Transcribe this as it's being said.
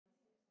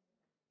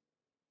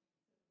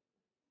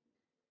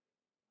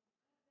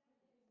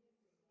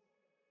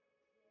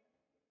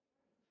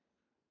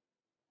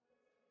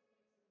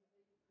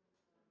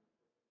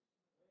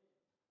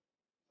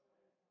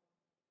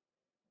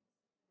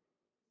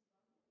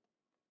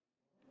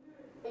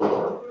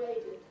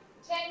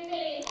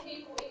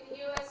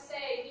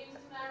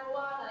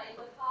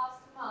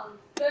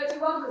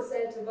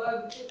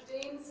although the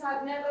Deans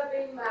had never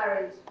been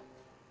married.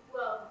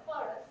 Well,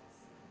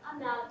 forests are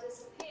now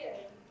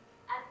disappearing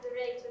at the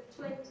rate of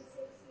 26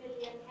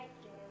 million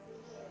hectares a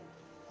year.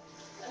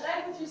 The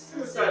language is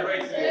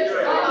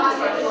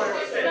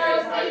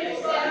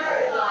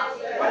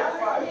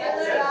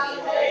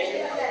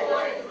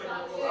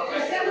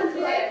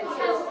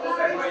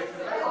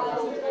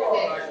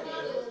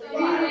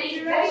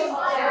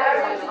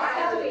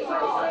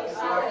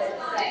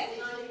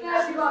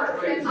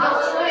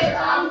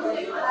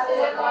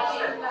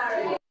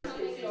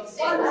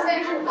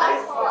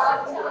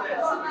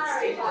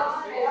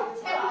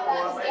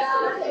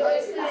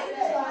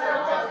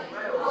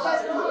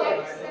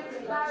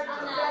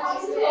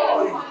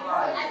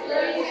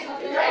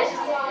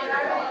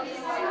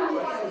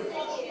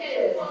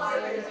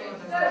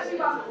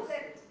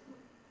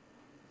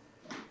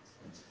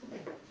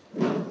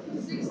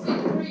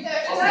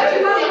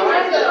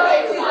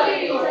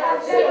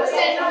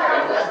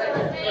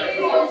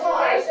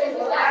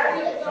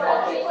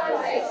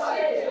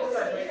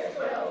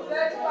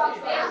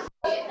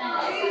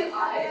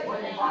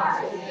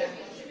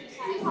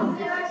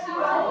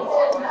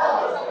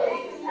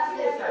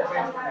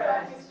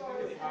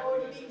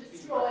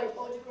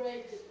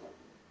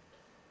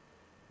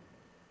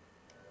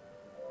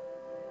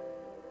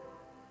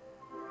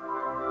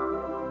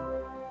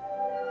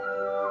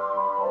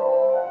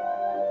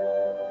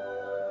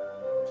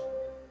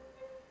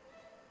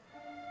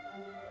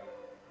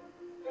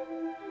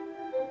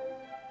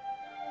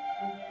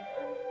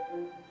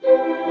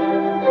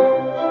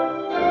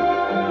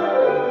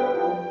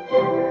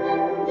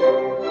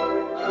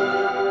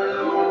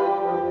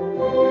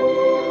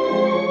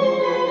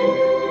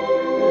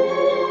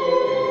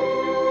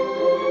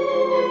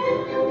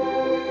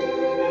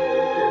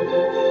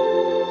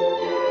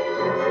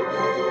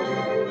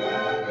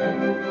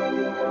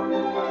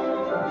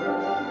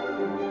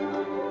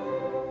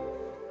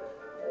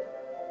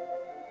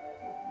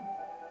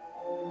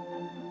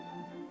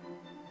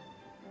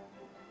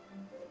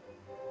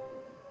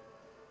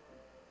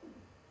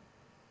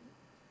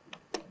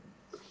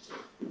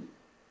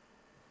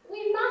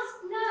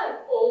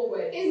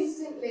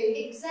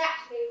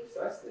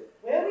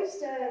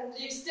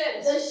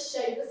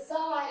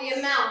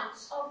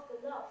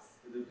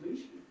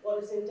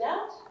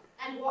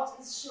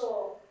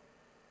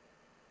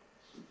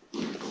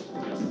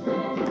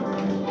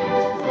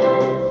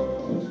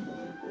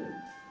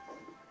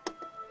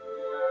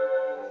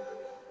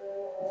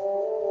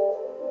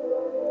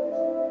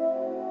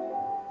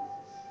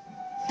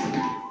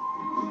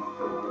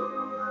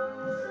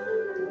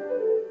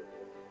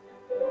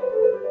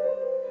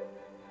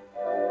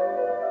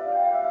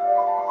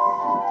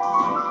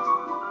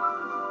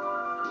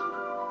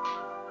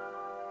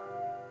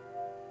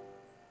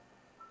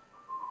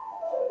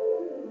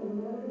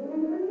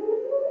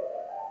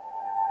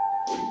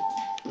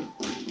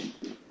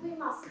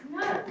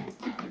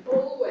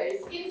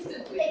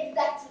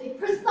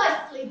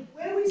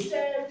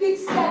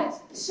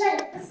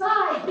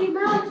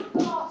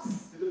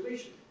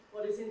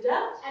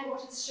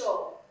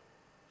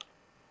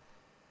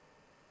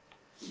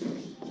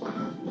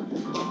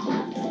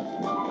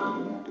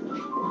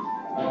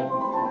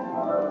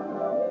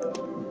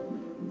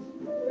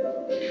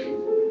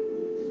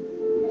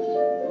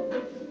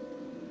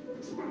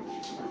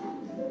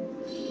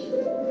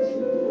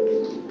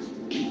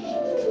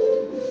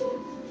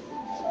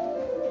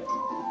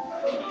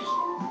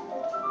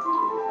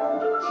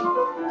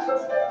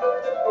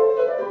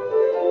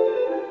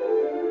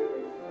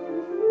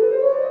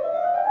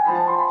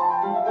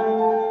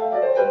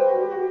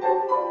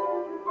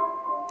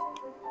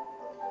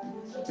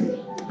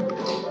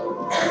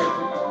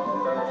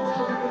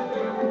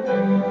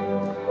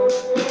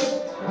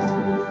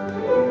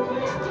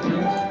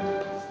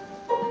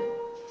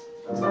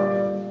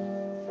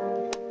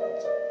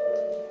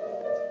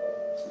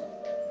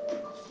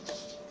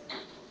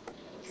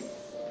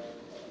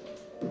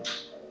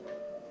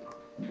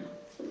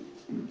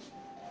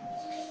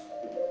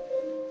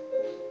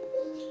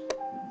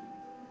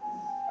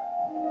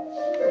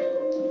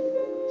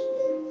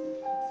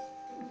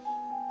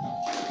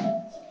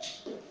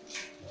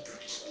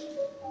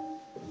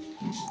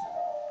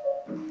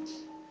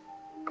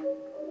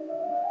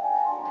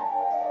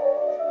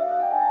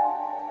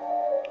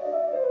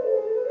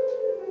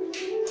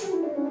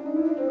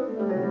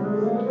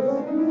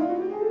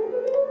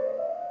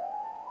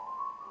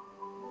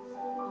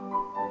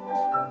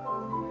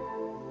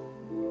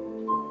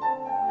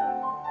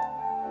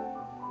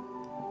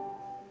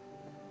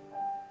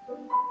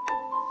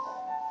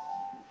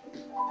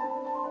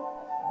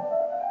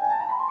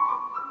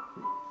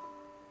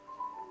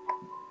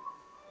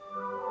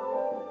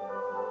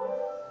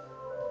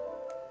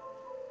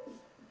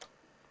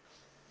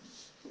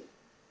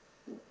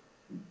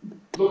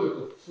Look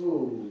at the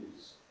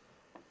fools.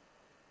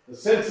 The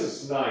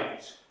census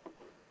night,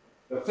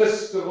 the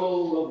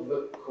festival of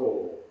the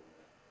corn.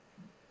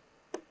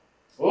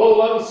 All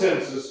one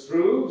census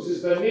proves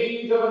is the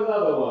need of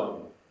another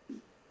one.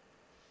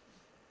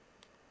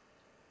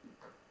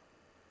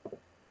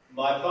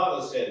 My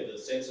father said the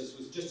census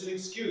was just an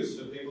excuse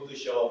for people to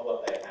show off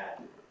what they had.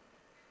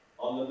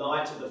 On the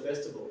night of the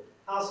festival,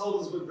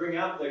 householders would bring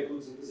out their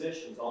goods and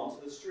possessions onto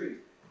the street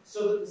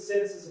so that the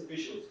census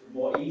officials could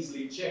more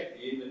easily check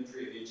the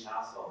inventory of each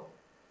household.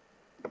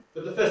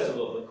 But the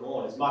Festival of the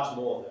Corn is much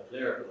more than a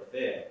clerical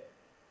affair.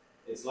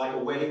 It's like a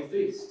wedding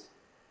feast.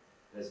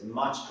 There's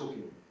much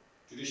cooking,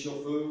 traditional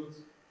foods,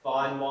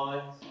 fine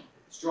wines,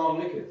 strong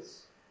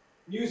liquors.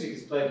 Music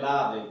is played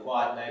loudly in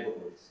quiet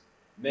neighbourhoods.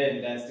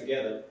 Men dance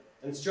together,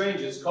 and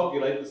strangers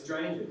copulate with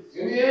strangers.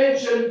 In the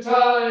ancient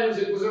times,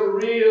 it was a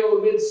real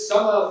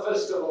midsummer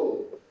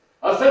festival.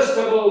 A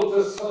festival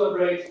to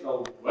celebrate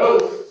the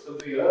wealth of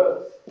the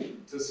earth,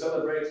 to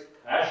celebrate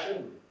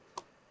passion.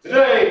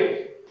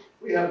 Today,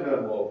 we have no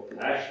more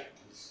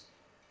passions,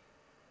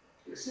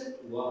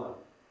 except one.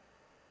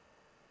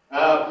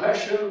 Our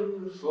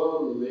passion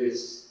for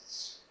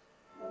lists.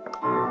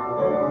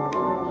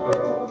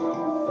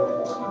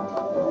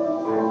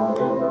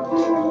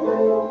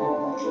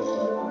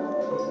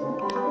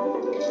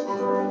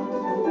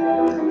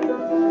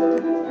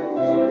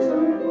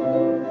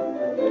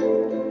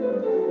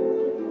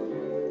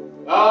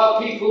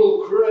 Our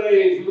people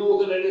crave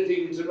more than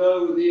anything to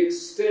know the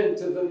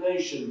extent of the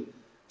nation,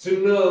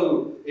 to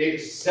know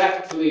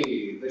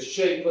exactly the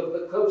shape of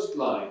the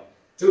coastline,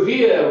 to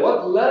hear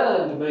what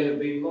land may have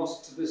been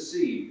lost to the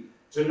sea,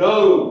 to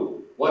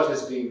know what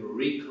has been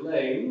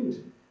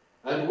reclaimed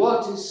and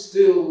what is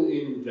still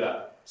in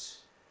doubt.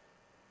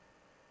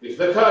 If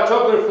the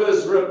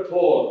cartographer's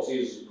report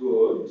is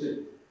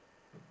good,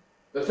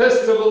 the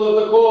Festival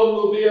of the Corn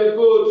will be a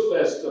good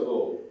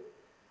festival.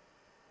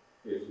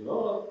 If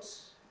not...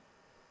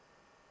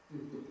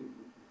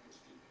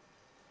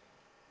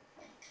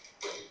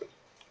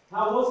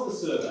 How was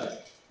the survey?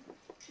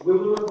 Will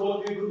the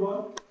report be a good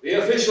one? The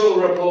official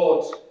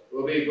report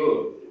will be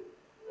good.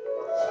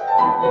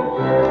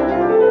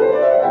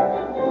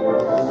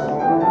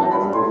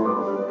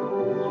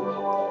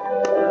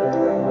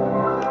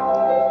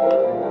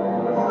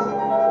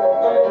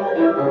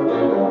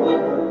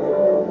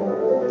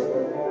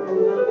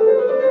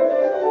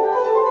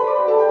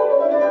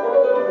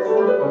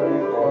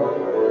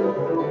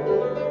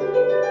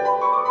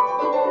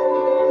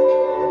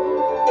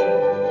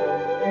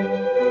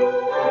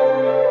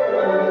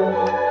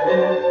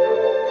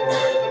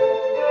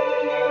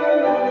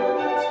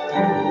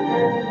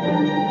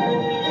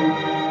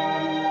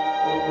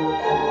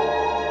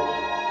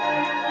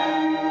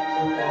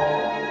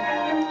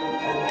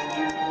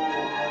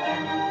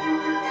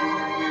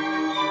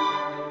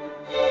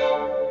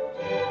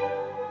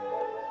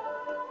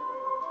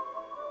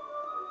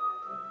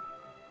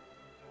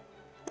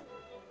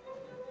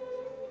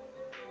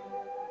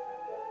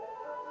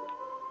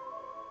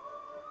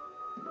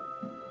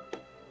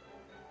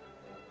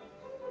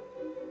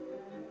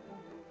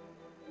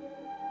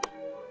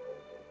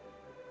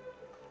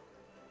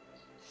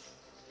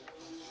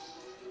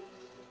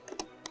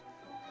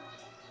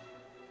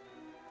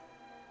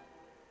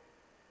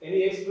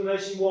 Any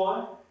explanation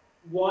why?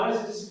 Why is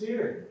it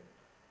disappearing?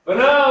 For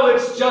now,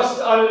 it's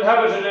just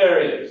uninhabited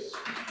areas.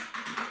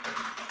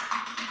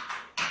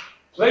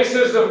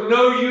 Places of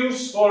no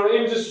use for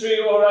industry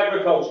or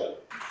agriculture.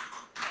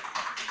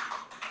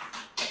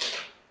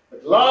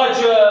 But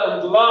larger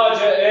and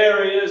larger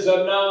areas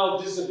are now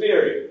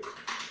disappearing.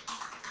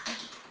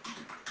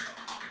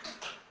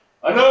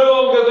 Are no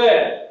longer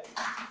there.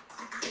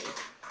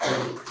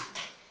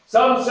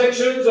 Some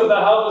sections of the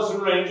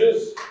Halverson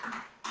Ranges,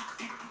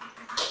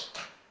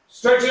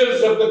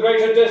 stretches of the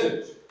greater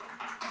desert,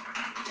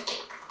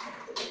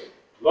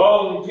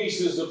 long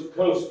pieces of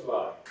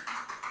coastline.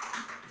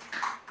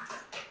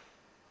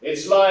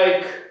 It's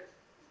like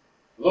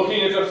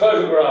looking at a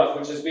photograph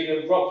which has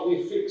been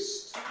improperly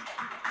fixed.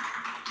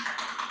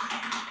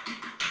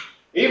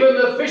 Even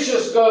the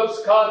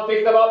fisher-scopes can't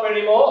pick them up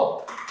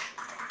anymore.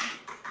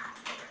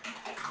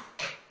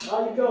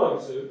 Are you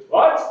going to?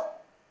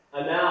 What?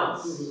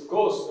 Announce. Of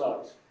course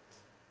not.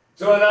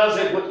 To announce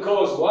it would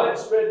cause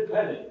widespread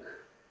panic.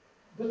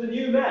 But the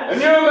new maps. The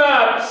new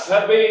maps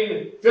have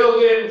been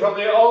filled in from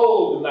the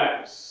old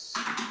maps.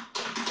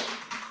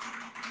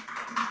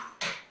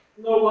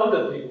 No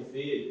wonder people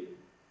fear you.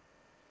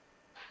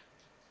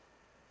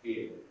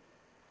 Fear.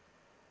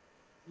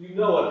 You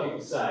know what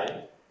people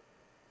say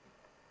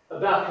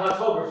about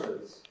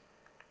cartographers.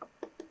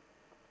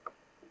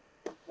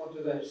 What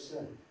do they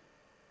say?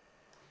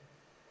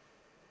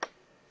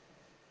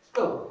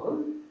 Go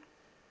on.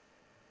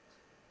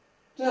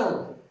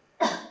 Don't.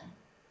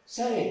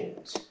 Say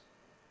it.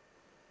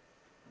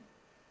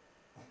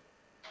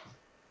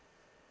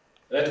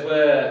 That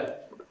we're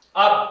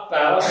up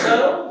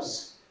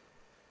ourselves,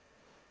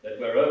 that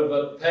we're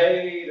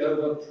overpaid,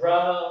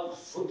 overproud,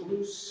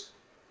 footloose.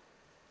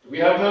 Do we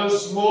have no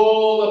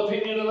small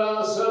opinion of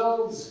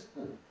ourselves?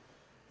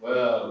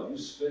 Well, you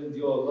spend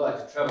your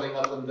life travelling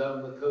up and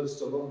down the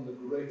coast along the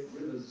great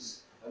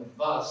rivers and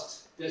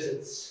vast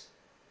deserts,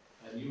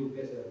 and you'll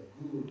get a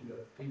good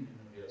opinion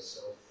of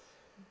yourself.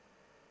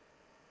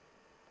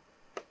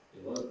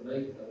 You won't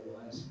make it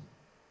otherwise.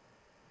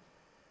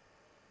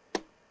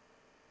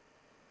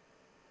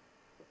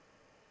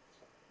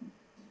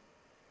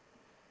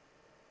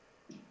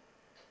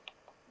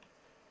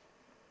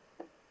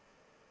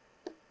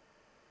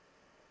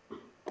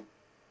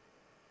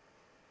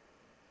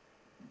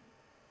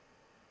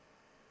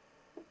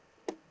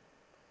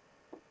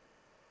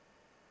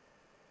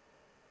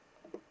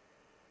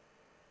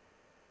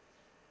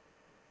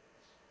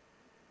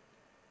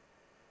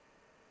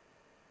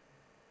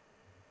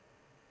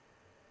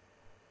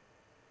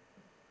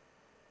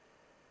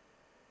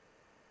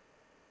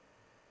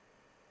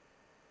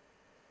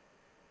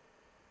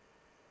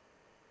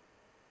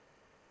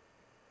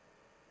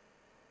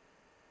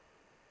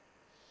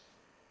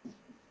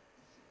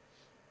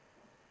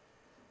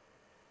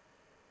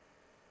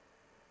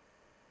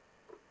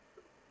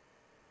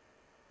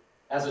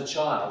 As a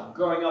child,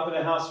 growing up in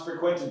a house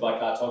frequented by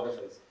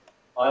cartographers,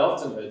 I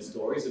often heard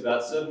stories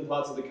about certain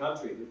parts of the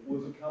country that were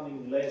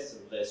becoming less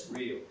and less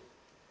real.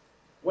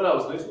 When I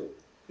was little,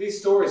 these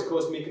stories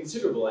caused me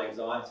considerable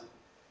anxiety.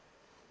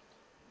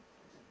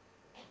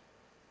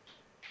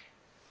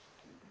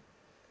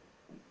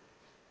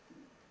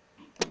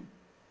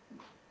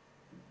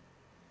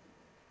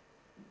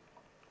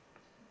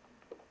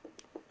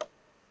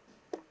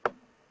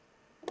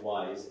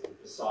 Why is it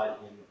that beside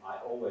him I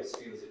always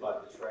feel as if I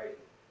betrayed him?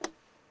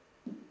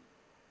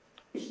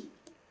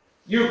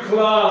 You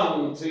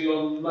clung to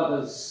your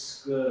mother's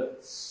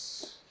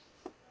skirts.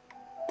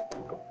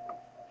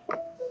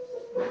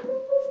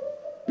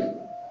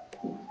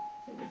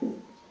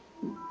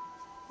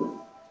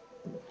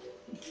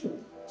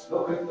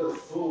 Look at the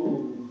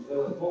fools, they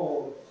were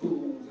born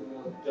fools and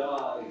they'll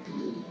die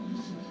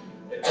fools.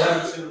 They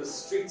dance in the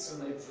streets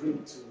and they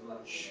drink too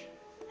much.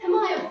 Am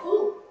I a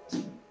fool?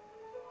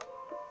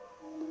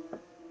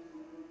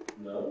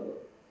 No.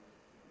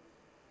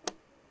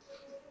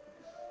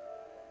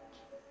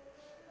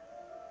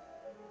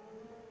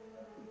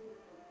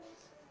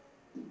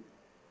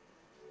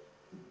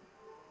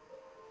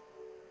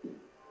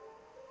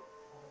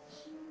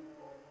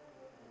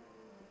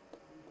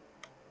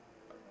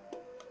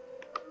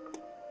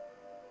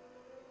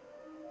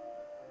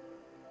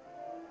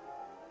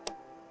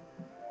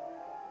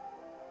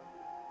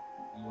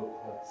 You look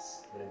quite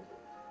splendid.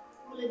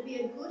 Will it be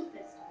a good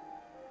festival?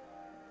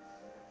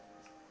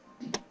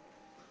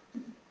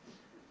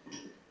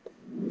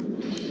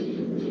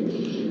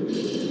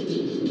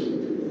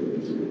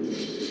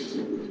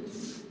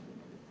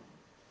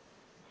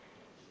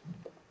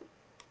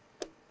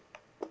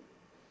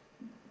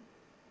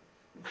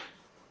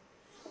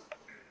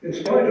 In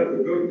spite of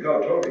the good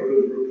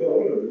cartographer's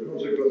report of the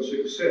consequent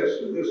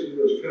success of this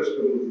year's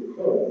Festival of the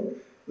Corn,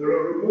 there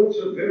are reports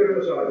of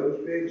various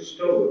items being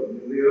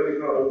stolen in the early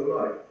part of the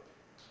night.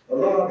 A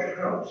large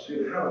house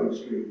in Hurley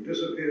Street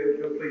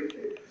disappeared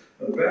completely,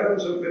 and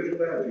bands of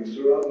vigilantes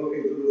are out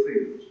looking for the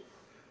thieves.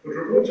 But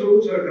reports are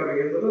also coming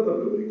in that other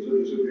buildings are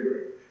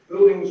disappearing,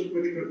 buildings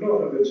which could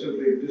not have been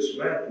simply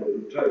dismantled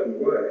and taken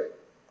away.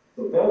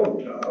 The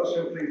bomb tower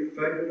simply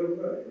faded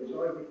away as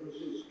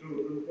eyewitnesses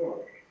stood and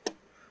watched.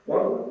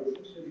 One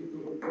eyewitness said he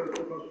thought the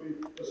person must be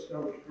a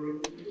stunt for a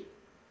movie.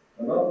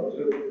 Another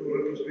said he thought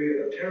it must be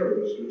a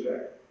terrorist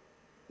attack.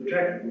 The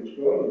tactical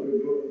squad has been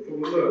put on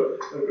full alert,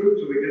 and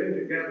groups are beginning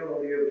to gather on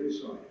the empty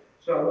site.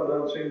 Some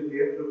announcing the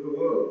end of the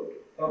world,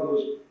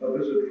 others a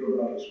visit from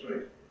outer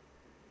space.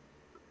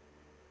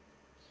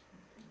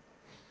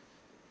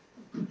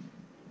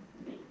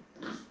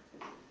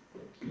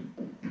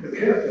 The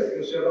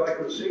caretaker said I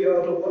could see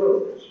outer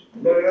worlds,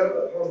 layer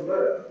upon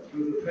layer,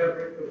 through the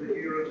fabric of the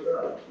here and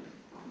now.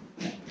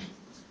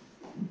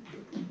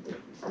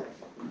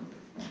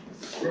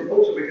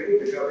 Reports are beginning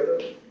to come in of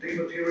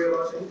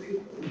dematerializing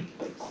people.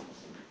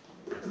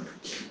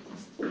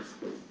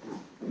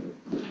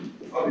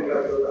 I'll be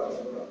back in an hour.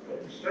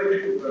 Stay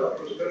tuned now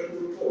for a special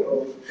report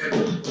on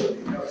Thanos.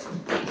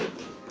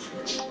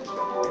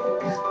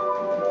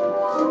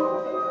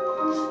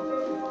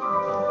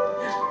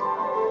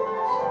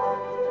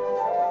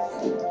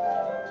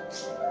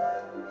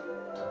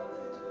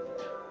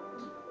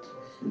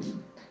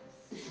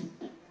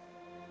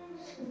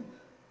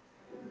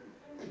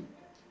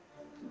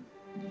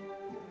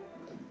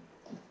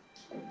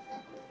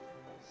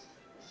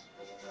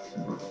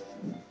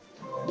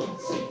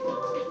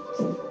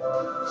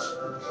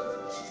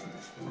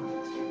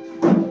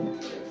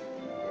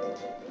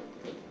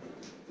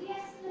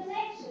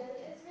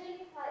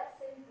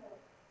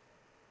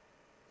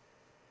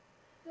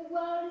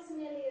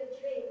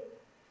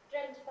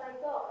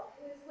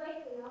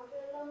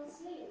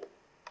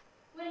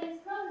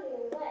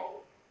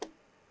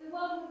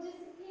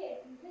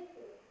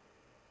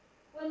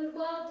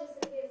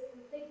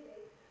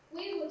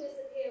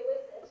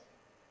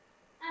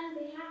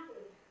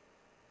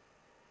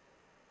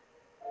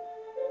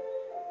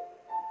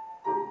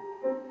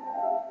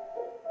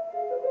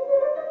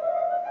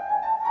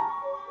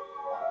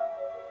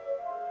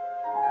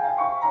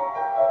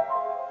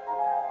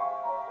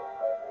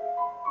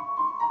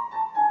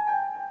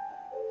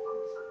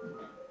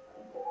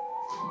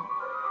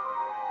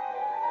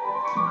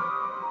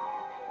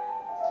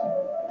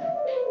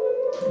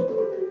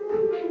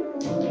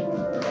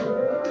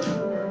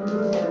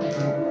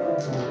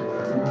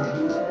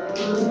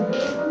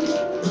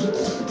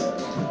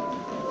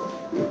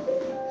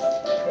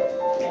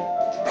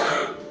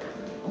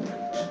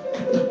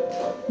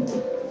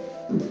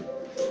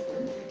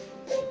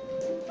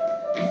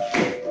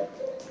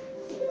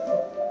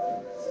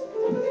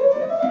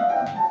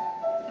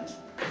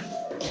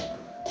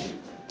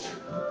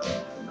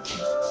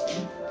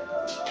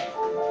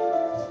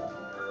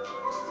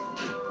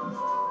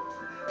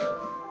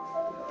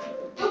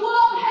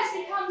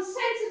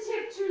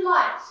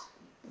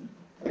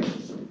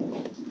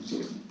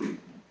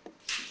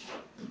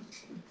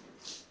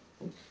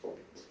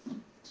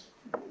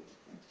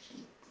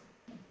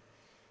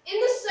 In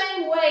the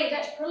same way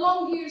that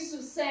prolonged use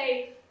of,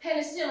 say,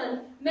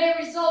 penicillin may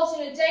result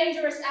in a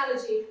dangerous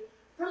allergy.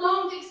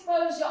 Prolonged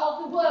exposure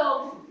of the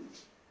world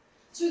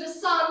to the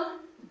sun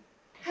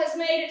has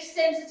made it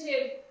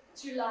sensitive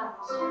to light.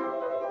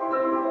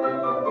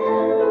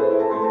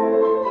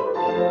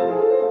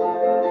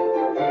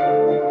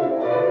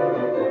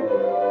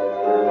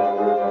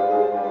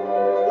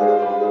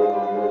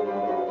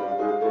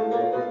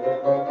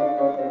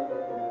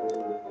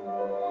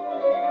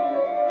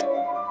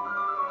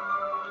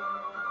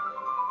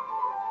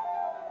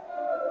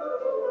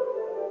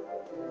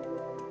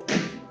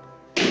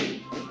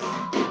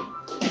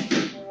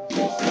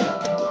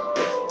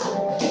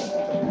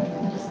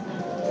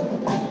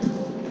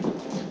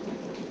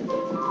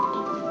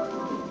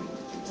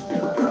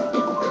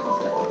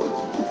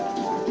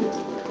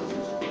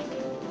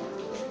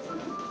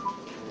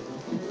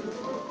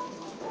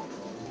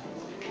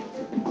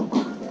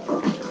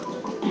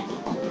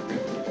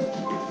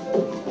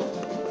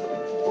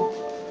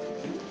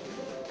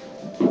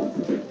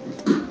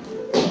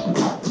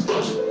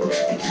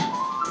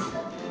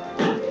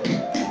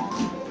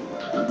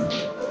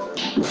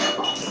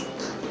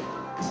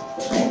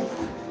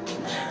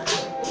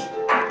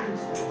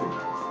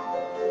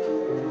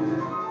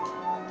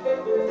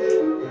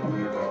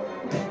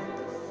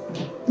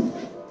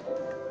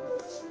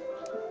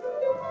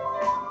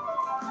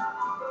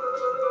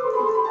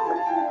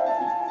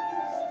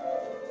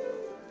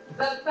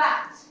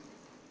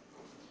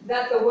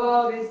 That the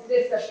world is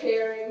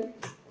disappearing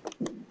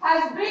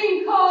has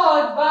been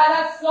caused by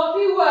the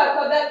sloppy work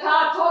of the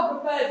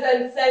cartographers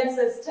and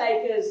census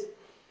takers.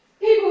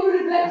 People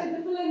who neglected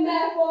to fill in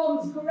their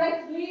forms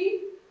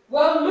correctly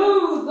will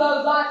lose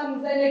those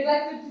items they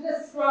neglected to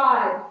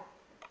describe.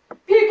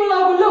 People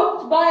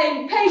overlooked by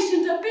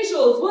impatient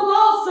officials will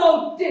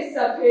also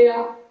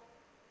disappear.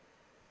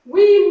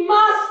 We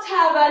must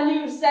have a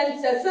new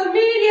census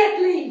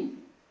immediately,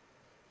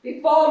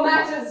 before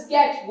matters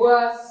get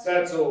worse.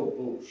 That's all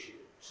bullshit.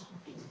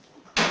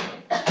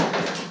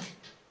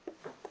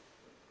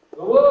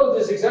 The world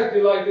is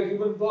exactly like the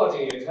human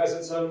body. It has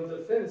its own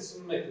defense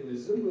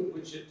mechanism with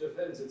which it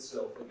defends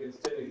itself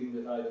against anything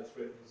that either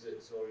threatens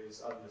it or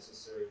is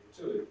unnecessary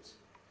to it.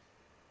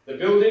 The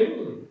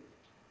building,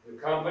 the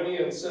company,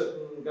 and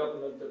certain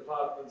government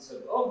departments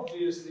have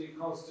obviously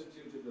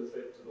constituted a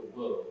threat to the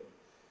world,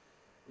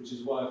 which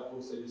is why, of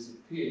course, they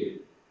disappeared.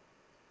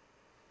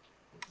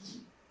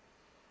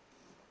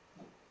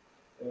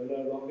 They are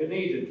no longer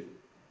needed.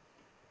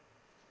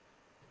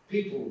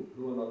 People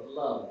who are not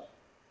loved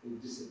will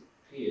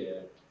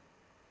disappear.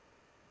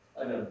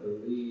 I don't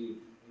believe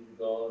in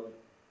God.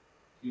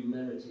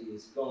 Humanity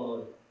is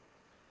God.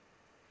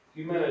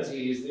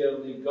 Humanity is the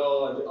only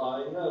God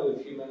I know.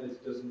 If humanity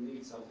doesn't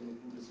need something, it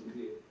will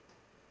disappear.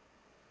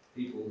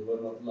 People who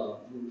are not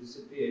loved will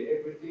disappear.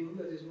 Everything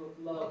that is not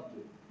loved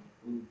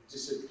will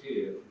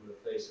disappear from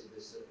the face of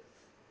this earth.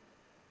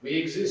 We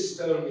exist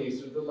only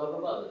through the love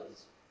of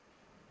others.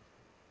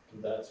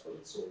 And that's what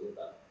it's all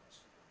about.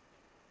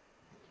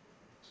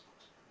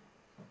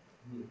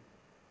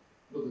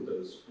 Look at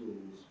those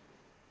fools.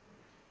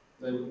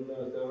 They wouldn't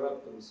know if they were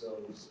up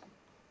themselves.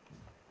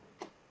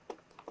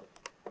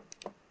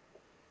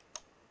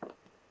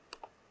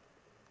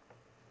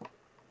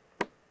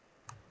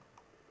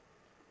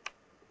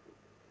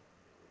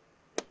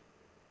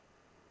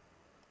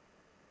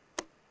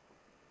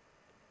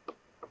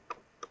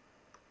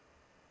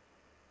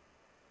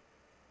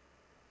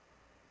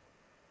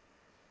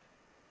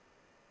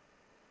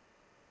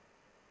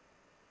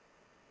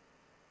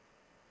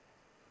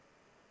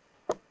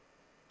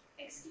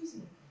 Excuse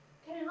me,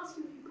 can I ask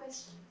you a few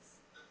questions?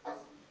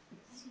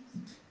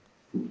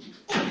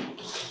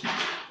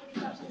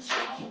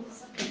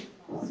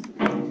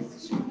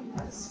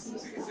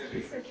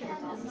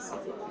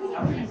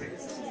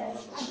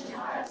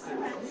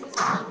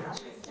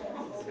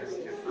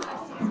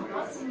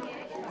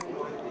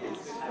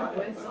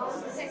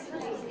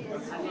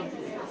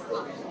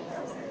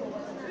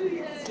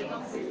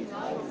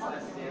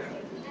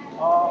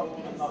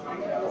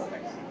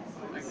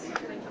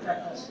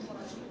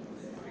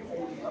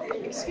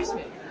 Excuse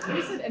me, have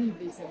you said any of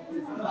these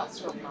sentences in the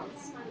last 12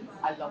 months?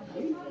 I love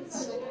you.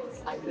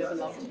 I've never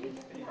loved you.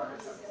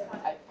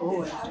 I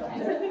always love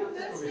you.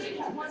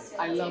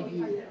 I love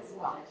you.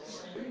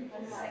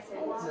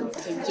 No,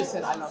 so you just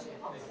said I love you.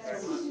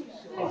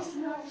 Yes.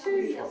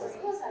 Yes,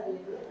 of course I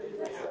believe it.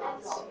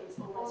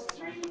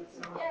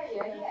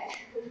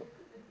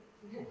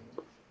 Yeah.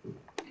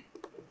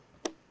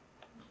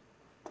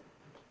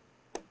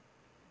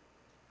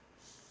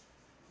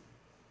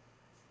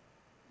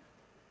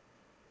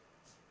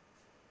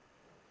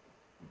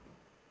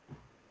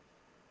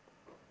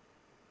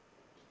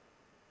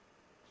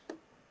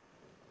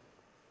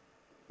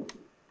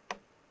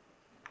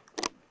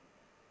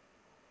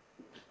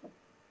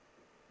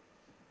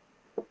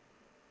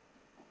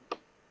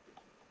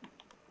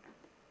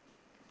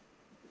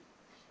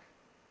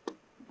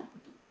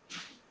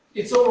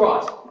 It's all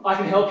right. I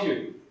can help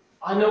you.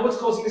 I know what's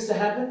causing this to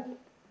happen.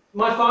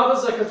 My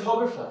father's a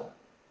cartographer.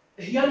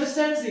 He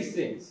understands these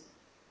things.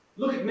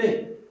 Look at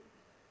me.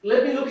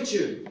 Let me look at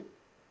you.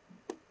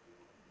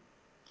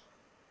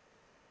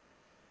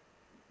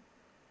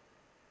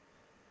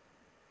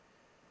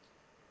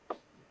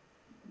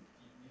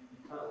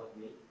 can't love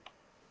me.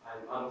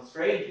 I'm a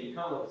stranger. You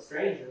can't love a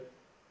stranger.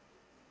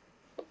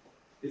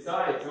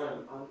 Besides,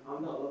 I'm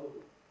not lovable.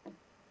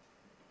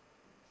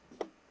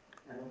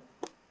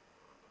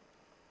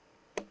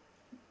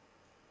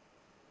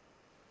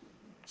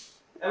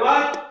 Am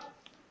I?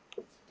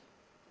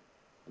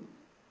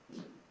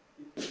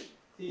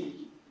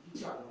 See,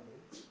 you can't love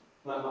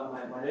me.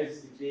 My nose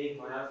is too big,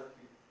 my eyes are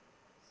too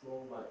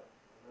small, my mouth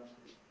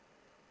is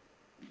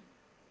too...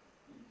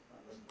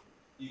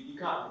 You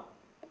can't love me.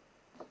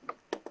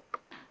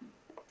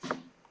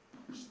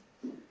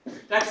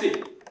 Taxi!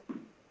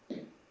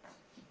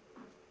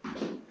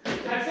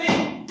 Taxi!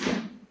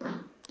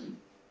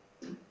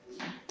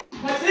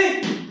 Taxi!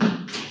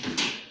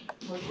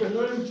 Let's go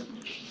home.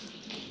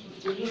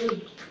 Let's go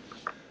home.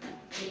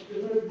 Let's go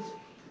home.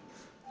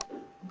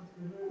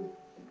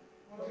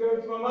 I want to go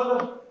home to my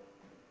mother.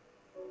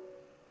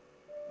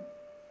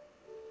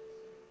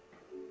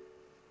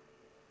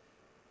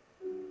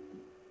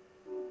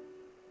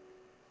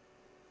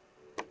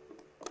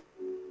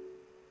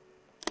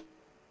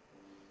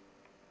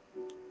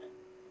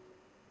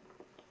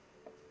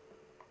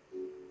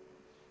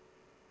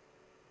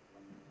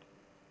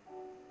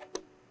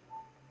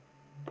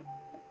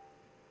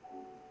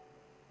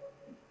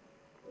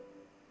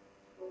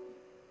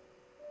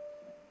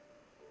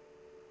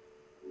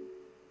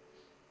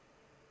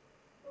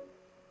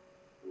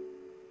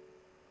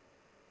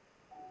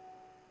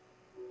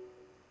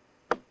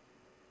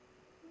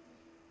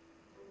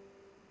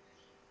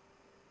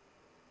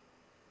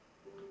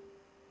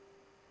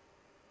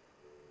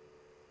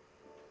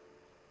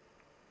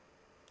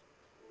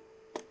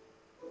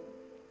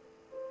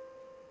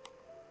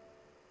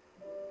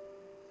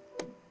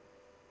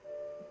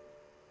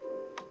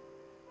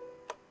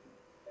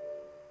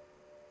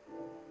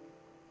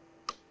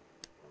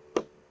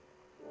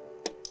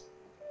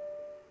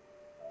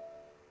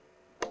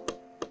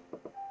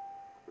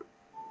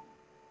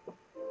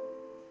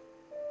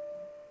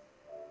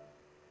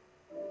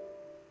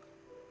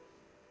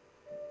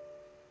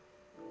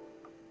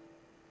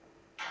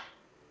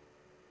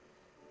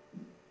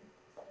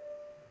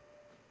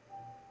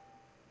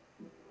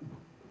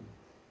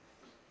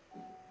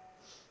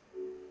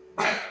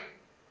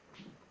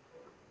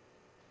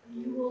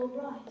 All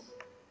right.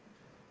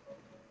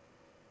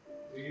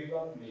 Do you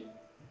love me?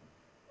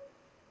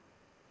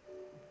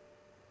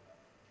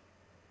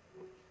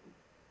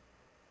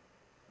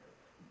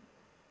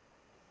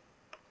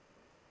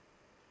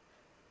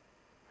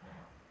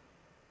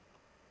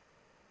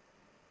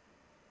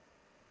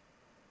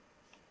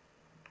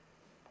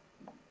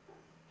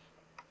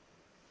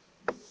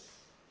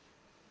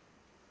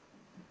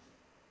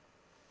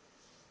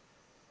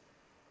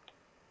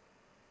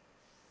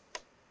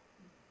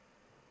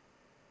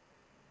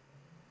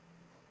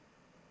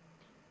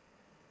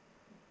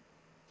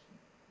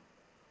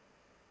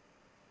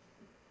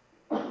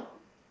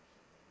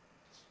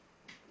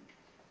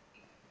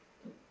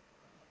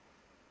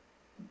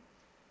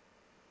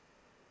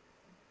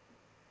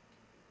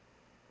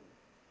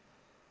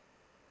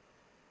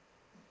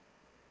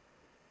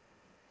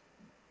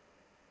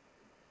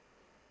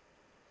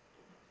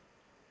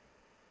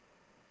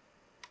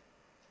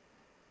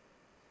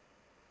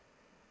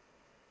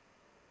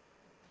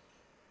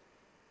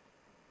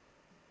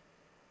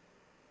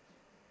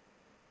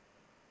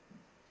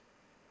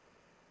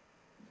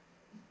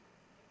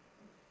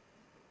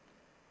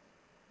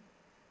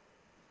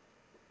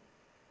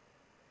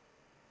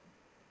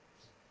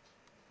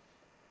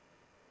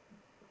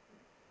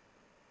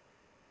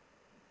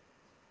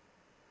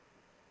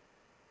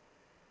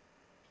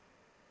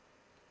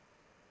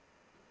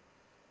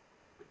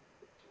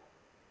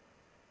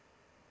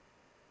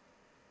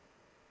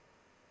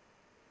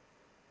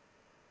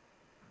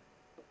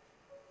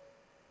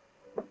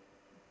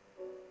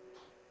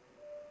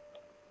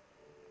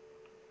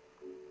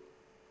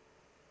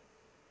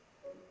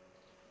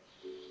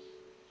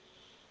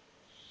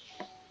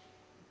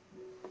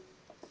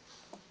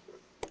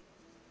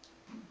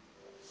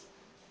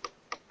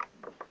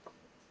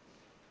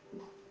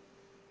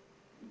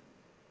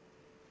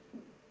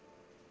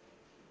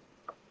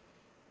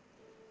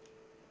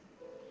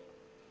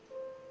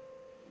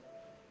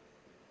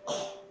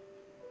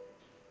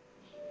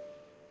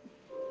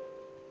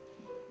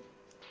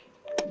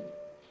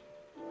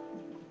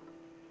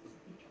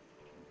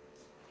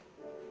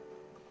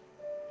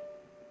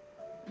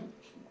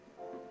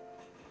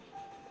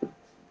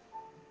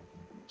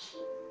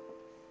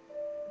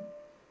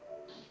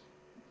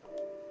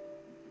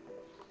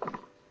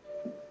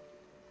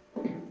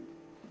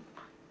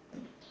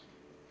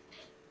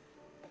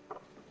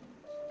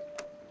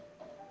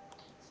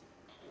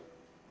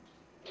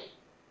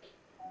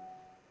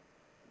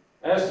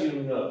 As you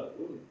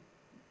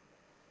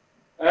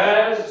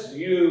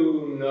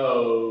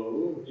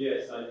know,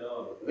 yes, I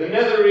know. The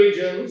nether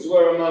regions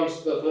were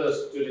amongst the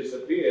first to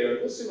disappear,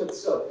 and this in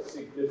itself is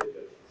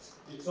significant.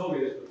 You told me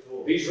this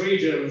before. These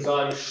regions,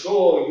 I'm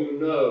sure you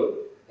know,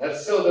 have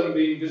seldom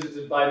been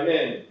visited by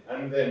men,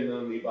 and then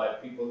only by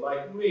people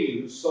like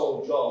me, whose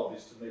sole job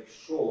is to make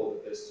sure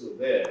that they're still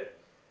there.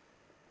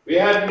 We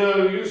had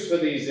no use for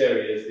these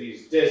areas,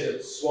 these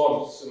deserts,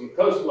 swamps, and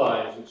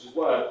coastlines, which is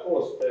why, of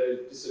course, they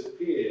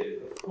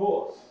disappeared. Of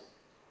course.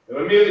 They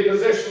were merely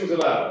possessions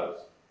of ours.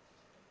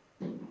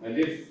 And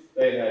if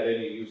they had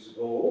any use at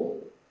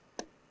all,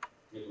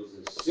 it was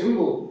as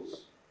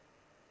symbols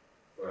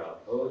for our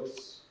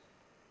poets,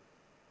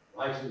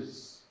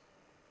 writers,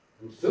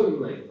 and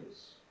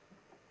filmmakers.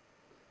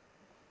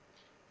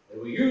 They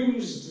were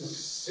used as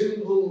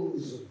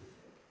symbols of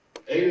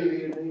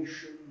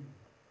alienation,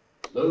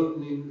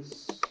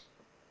 loneliness,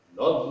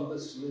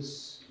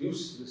 lovelessness,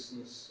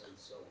 uselessness, and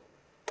so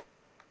on.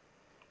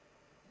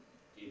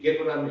 Do you get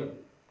what I mean?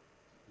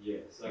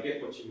 Yes, I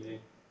get what you mean.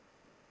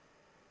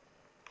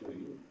 Do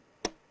you?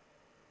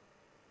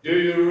 Do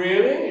you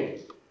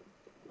really?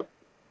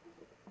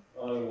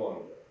 I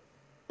wonder.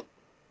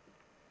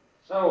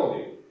 How old are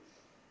you?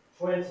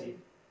 20.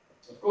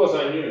 Of course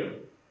I knew.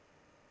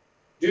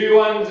 Do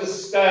you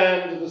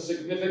understand the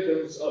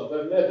significance of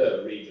the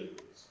nether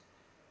regions?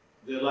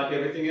 They're like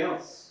everything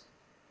else.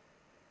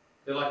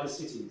 They're like the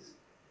cities.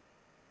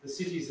 The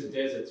cities are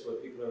deserts where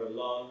people are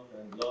alone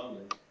and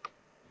lonely.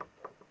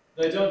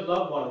 They don't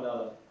love one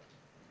another.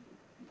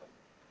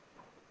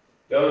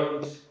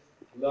 Don't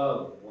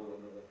love one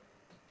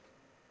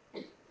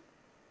another.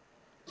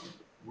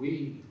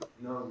 We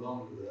no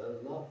longer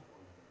love one another.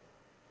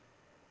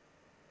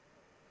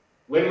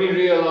 When we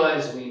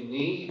realize we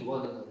need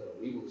one another,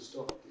 we will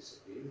stop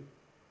disappearing.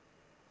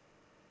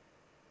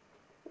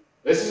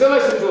 This is a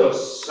lesson to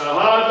us, a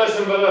hard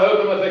lesson, but I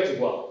hope an effective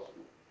one.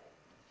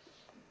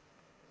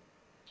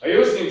 Are you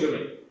listening to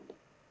me?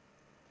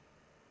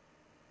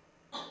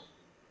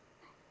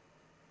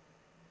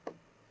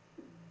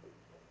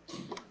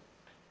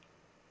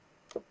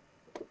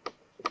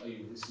 Are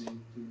you listening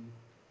to me?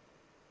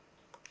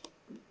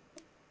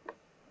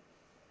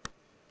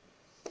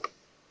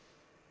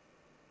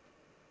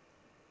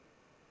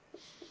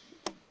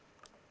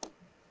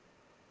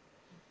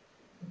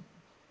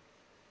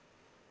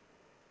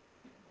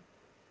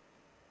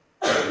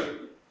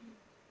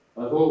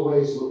 I've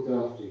always looked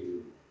after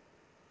you,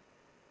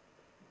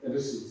 ever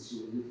since you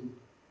were little.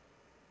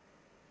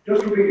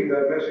 Just repeating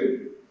that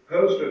message,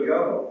 Ernst and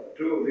Gabor,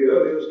 two of the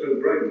earliest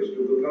and bravest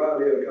of the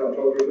pioneer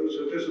cartographers,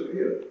 have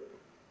disappeared.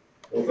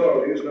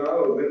 Authorities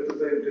now admit that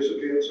they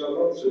disappeared some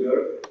months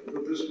ago, and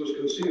that this was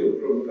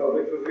concealed from the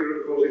public for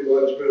fear of causing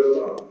widespread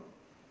alarm.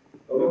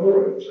 A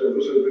memorial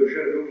service has been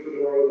scheduled for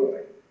tomorrow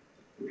night.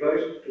 The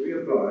place, to be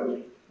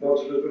advised,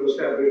 once it has been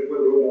established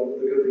whether or not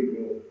the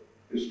cathedral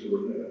is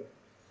still there.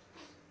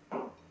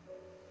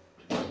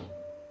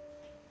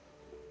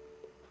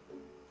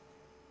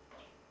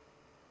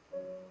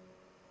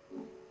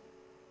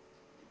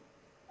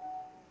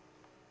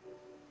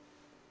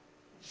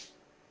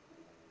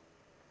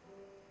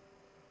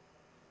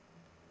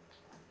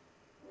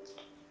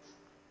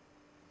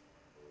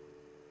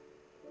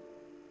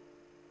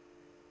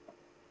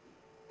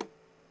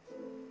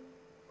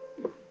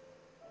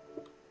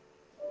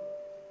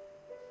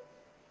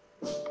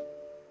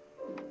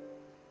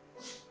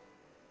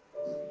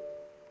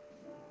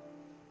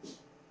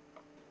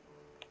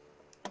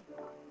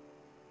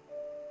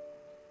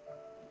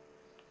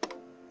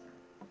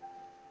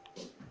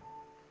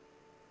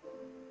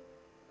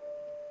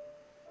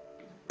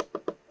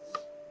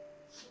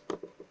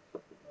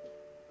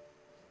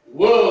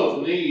 The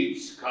world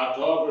needs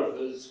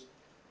cartographers,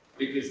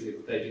 because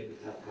if they didn't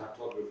have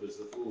cartographers,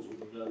 the fools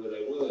wouldn't know where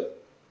they were.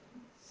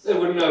 They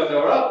wouldn't know if they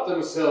were up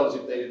themselves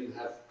if they didn't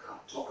have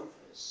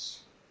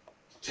cartographers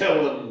to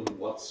tell them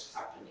what's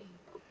happening.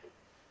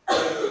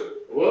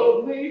 The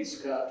world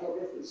needs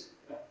cartographers.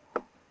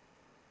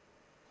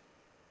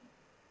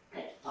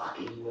 It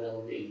fucking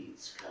well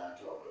needs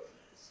cartographers.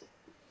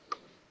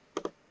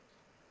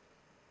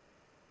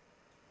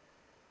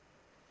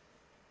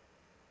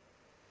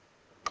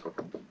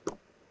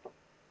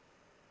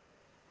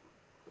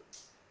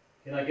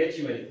 Can I get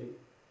you anything?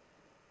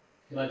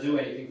 Can I do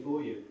anything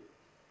for you?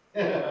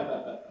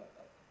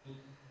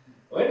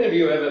 When have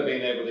you ever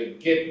been able to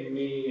get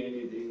me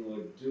anything or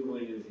do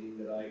anything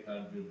that I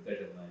can't do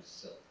better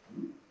myself?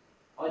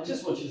 I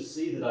just want you to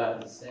see that I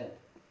understand.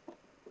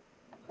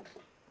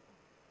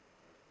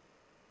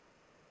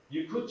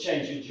 You could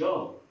change your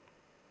job.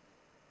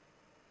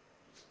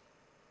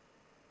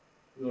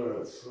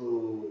 You're a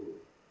fool.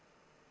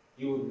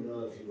 You wouldn't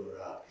know if you were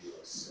up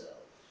yourself.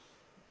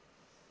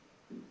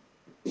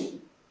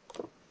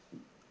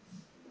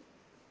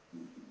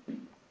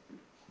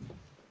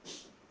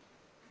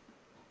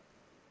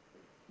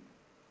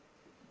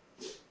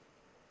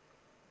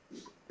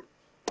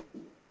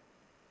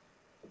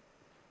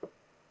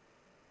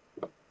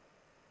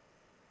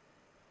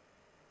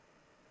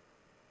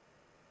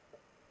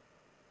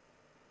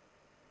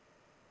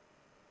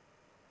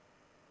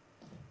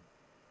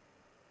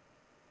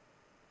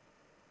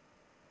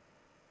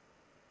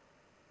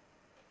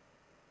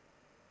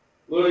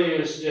 What are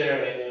you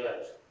staring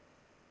at?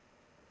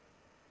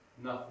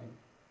 Nothing.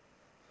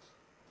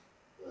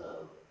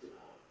 Well,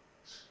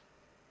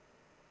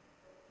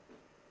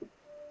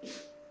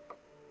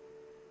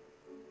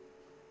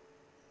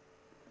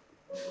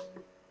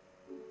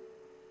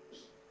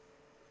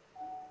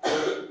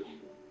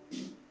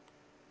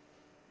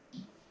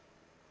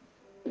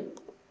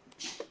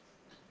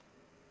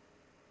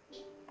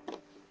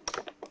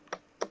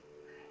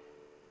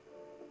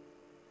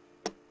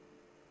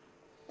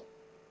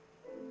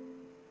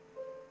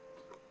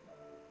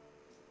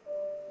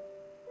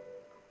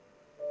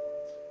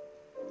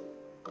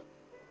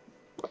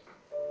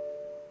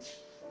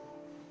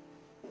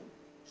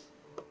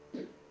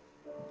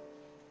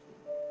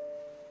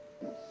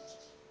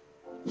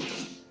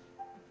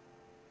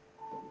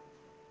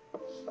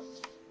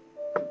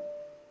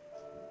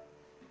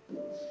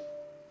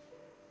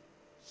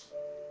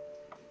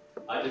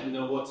 I didn't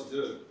know what to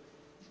do.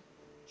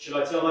 Should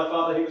I tell my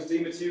father he was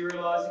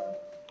dematerializing?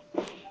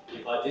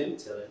 If I didn't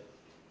tell him,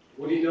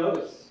 would he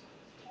notice?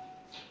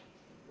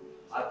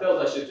 I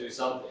felt I should do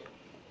something,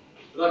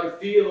 but I could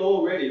feel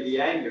already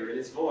the anger in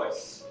his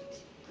voice.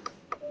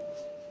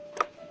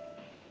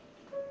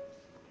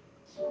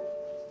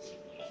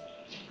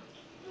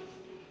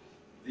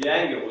 The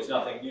anger was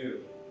nothing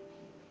new,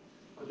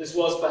 but this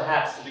was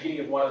perhaps the beginning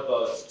of one of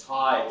those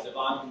tides of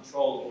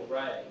uncontrollable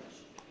rage.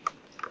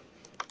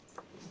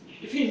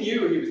 If he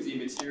knew he was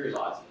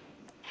dematerializing,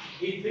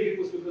 he'd think it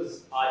was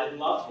because I didn't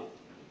love him.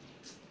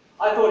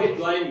 I thought he'd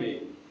blame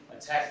me,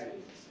 attack me.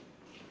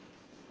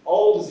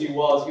 Old as he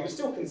was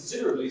still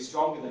considerably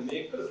stronger than me.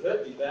 It could have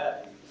hurt me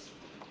badly.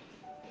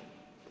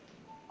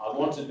 I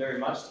wanted very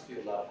much to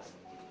feel loved.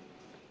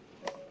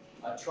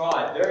 I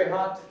tried very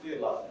hard to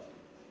feel loved.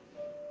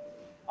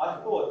 I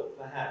thought,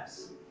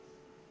 perhaps,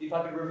 if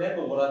I could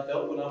remember what I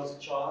felt when I was a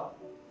child.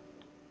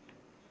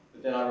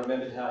 But then I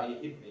remembered how he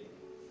hit me,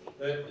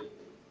 hurt me,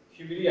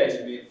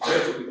 humiliated me, and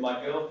flirted with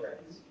my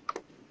girlfriends.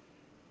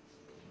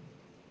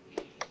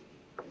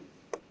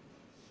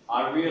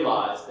 I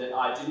realized that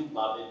I didn't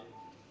love him.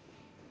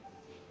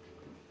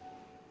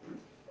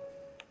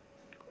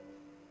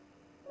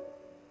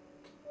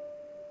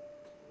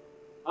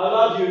 I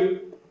love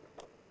you.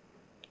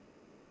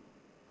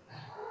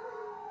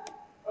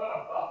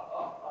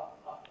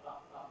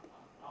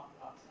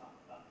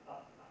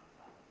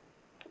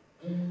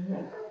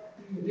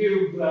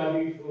 You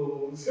bloody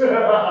fools.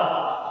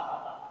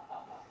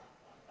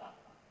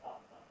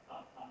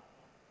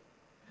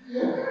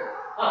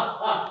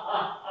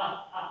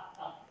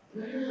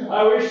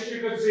 I wish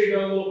you could see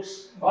the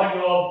looks on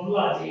your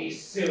bloody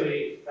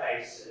silly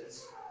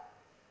faces.